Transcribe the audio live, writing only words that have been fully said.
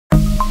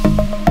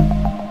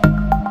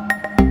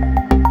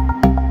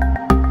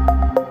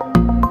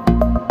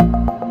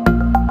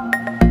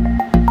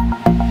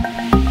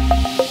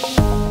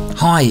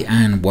Hi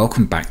and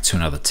welcome back to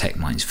another Tech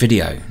Minds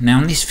video.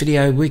 Now in this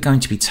video we're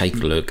going to be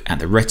taking a look at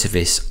the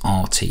RETEVIS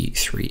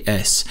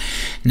RT3S.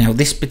 Now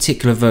this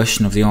particular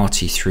version of the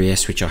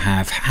RT3S which I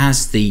have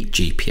has the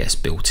GPS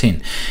built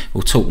in.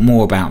 We'll talk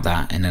more about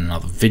that in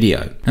another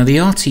video. Now the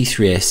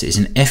RT3S is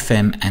an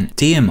FM and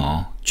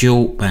DMR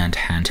dual band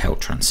handheld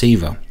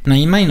transceiver. Now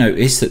you may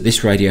notice that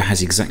this radio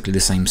has exactly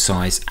the same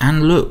size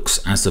and looks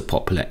as the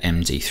popular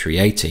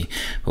MD380,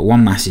 but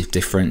one massive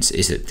difference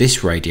is that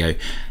this radio,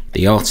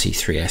 the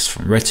RT3S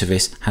from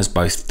RETEVIS, has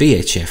both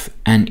VHF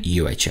and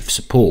UHF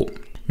support.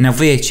 Now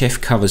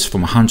VHF covers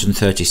from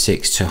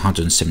 136 to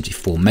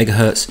 174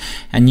 MHz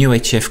and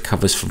UHF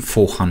covers from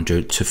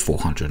 400 to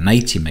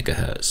 480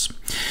 MHz.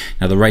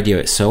 Now the radio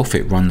itself,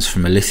 it runs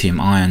from a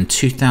lithium ion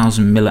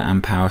 2000 mAh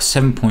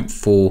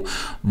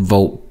 7.4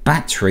 volt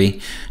battery,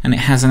 and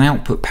it has an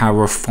output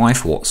power of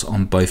 5 watts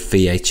on both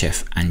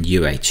VHF and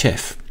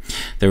UHF.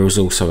 There is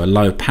also a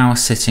low power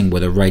setting where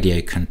the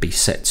radio can be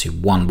set to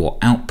 1 watt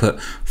output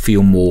for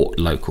your more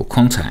local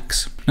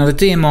contacts. Now the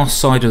DMR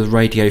side of the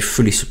radio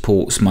fully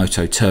supports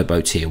Moto Turbo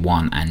Tier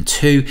 1 and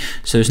 2,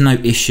 so there's no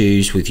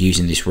issues with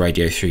using this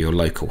radio through your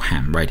local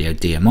ham radio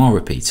DMR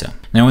repeater.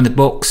 Now in the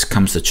box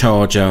comes the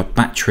charger,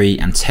 battery,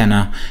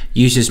 antenna,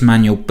 user's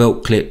manual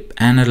belt clip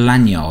and a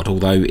lanyard,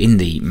 although in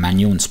the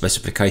manual and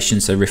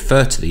specifications they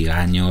refer to the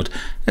lanyard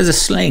as a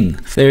sling.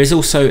 There is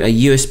also a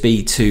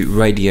USB to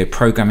radio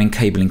programming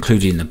cable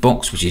included in the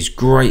box, which is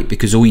great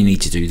because all you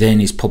need to do then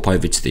is pop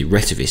over to the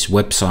RETEVIS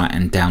website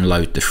and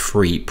download the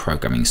free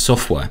programming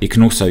software. You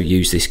can also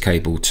use this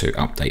cable to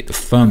update the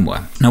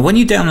firmware. Now when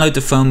you download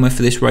the firmware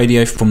for this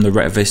radio from the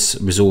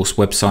RETEVIS resource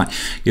website,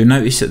 you'll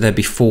notice that there'll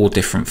be 4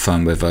 different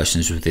firmware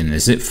versions within the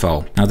zip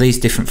file. Now these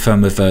different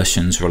firmware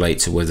versions relate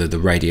to whether the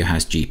radio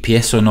has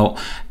GPS or not,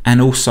 and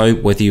also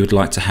whether you would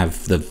like to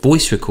have the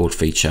voice record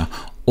feature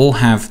or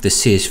have the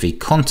CSV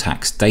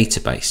contacts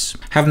database.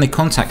 Having the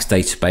contacts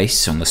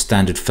database on the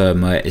standard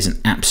firmware is an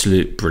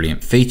absolute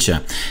brilliant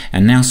feature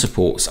and now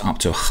supports up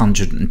to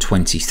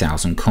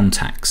 120,000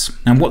 contacts.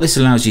 And what this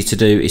allows you to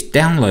do is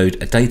download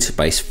a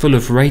database full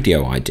of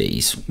radio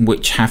IDs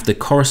which have the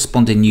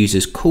corresponding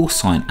user's call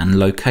sign and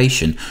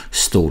location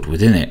stored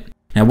within it.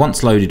 Now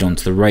once loaded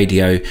onto the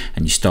radio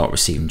and you start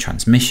receiving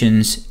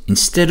transmissions,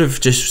 instead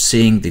of just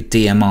seeing the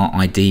DMR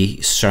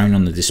ID shown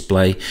on the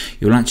display,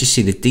 you'll actually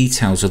see the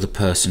details of the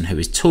person who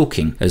is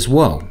talking as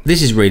well.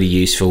 This is really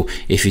useful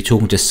if you're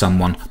talking to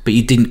someone but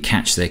you didn't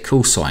catch their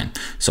call sign.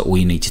 So all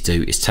you need to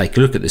do is take a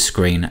look at the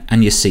screen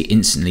and you'll see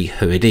instantly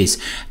who it is.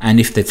 And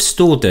if they've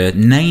stored their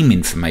name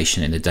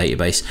information in the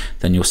database,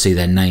 then you'll see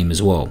their name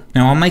as well.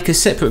 Now I'll make a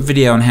separate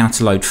video on how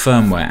to load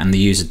firmware and the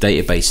user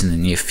database in the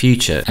near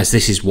future, as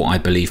this is what I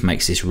believe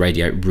makes this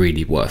radio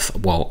really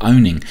worthwhile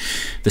owning.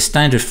 The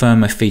standard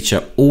firmware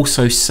feature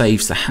also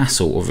saves the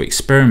hassle of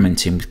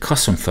experimenting with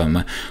custom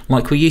firmware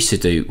like we used to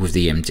do with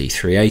the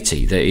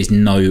MD380. There is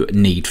no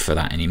need for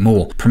that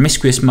anymore.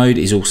 Promiscuous mode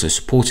is also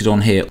supported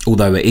on here,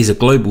 although it is a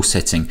global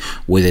setting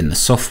within the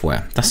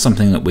software. That's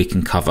something that we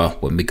can cover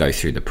when we go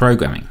through the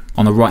programming.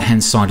 On the right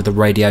hand side of the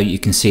radio you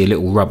can see a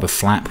little rubber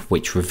flap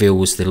which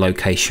reveals the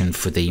location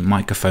for the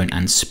microphone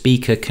and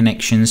speaker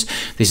connections.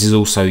 This is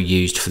also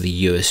used for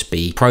the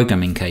USB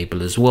programming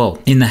cable as well.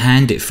 In the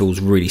hand it feels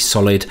really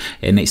solid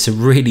and it's a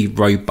really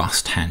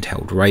robust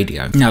handheld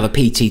radio. Now the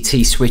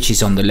PTT switch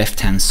is on the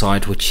left hand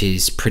side, which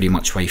is pretty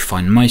much where you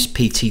find most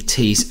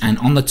PTTs, and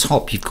on the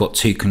top you've got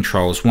 2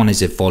 controls. One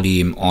is a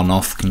volume on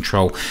off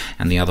control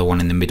and the other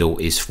one in the middle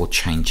is for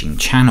changing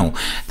channel.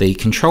 The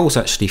controls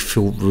actually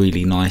feel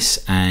really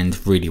nice and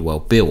really well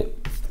built.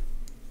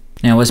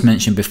 Now as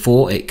mentioned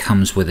before, it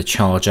comes with a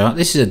charger.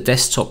 This is a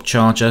desktop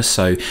charger,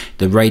 so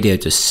the radio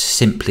just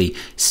simply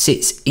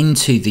sits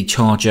into the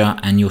charger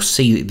and you'll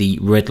see the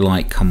red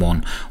light come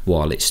on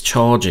while it's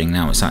charging.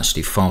 Now it's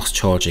actually fast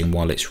charging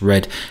while it's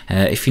red.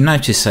 If you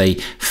notice a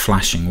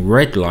flashing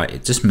red light,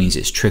 it just means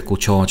it's trickle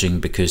charging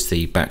because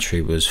the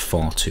battery was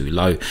far too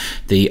low.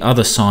 The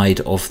other side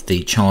of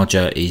the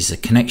charger is a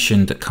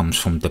connection that comes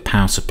from the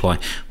power supply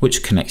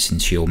which connects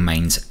into your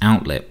mains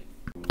outlet.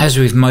 As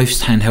with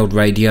most handheld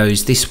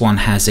radios, this one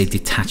has a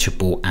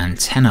detachable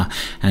antenna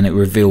and it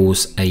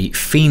reveals a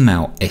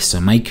female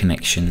SMA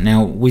connection.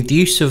 Now with the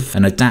use of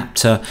an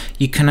adapter,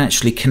 you can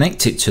actually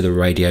connect it to the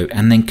radio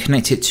and then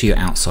connect it to your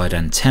outside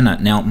antenna.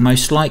 Now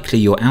most likely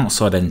your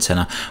outside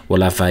antenna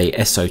will have a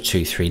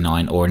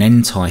SO239 or an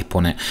N-type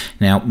on it.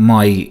 Now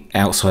my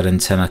outside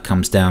antenna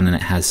comes down and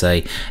it has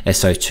a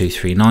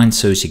SO239,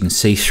 so as you can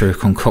see through a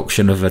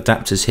concoction of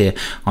adapters here,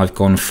 I've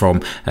gone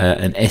from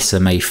an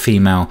SMA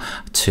female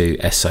to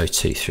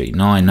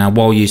SO239. Now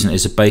while using it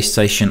as a base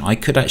station, I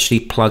could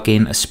actually plug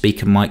in a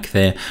speaker mic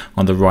there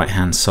on the right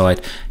hand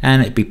side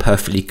and it'd be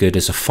perfectly good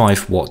as a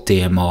 5 watt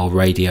DMR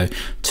radio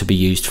to be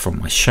used from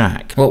my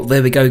shack. Well,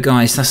 there we go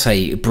guys, that's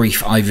a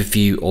brief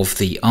overview of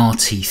the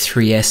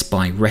RT3S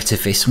by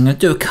RETEVIS. I'm going to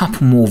do a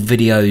couple more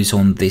videos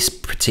on this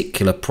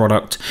particular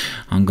product.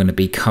 I'm going to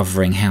be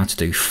covering how to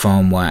do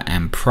firmware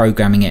and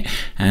programming it,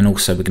 and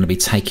also we're going to be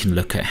taking a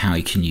look at how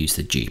you can use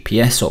the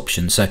GPS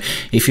option. So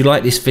if you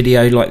like this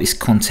video, like this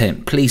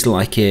content, please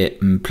like it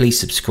and please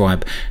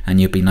subscribe, and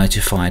you'll be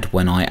notified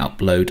when I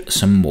upload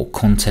some more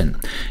content.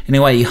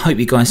 Anyway, I hope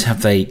you guys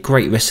have a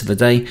great rest of the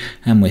day,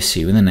 and we'll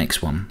see you in the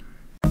next one.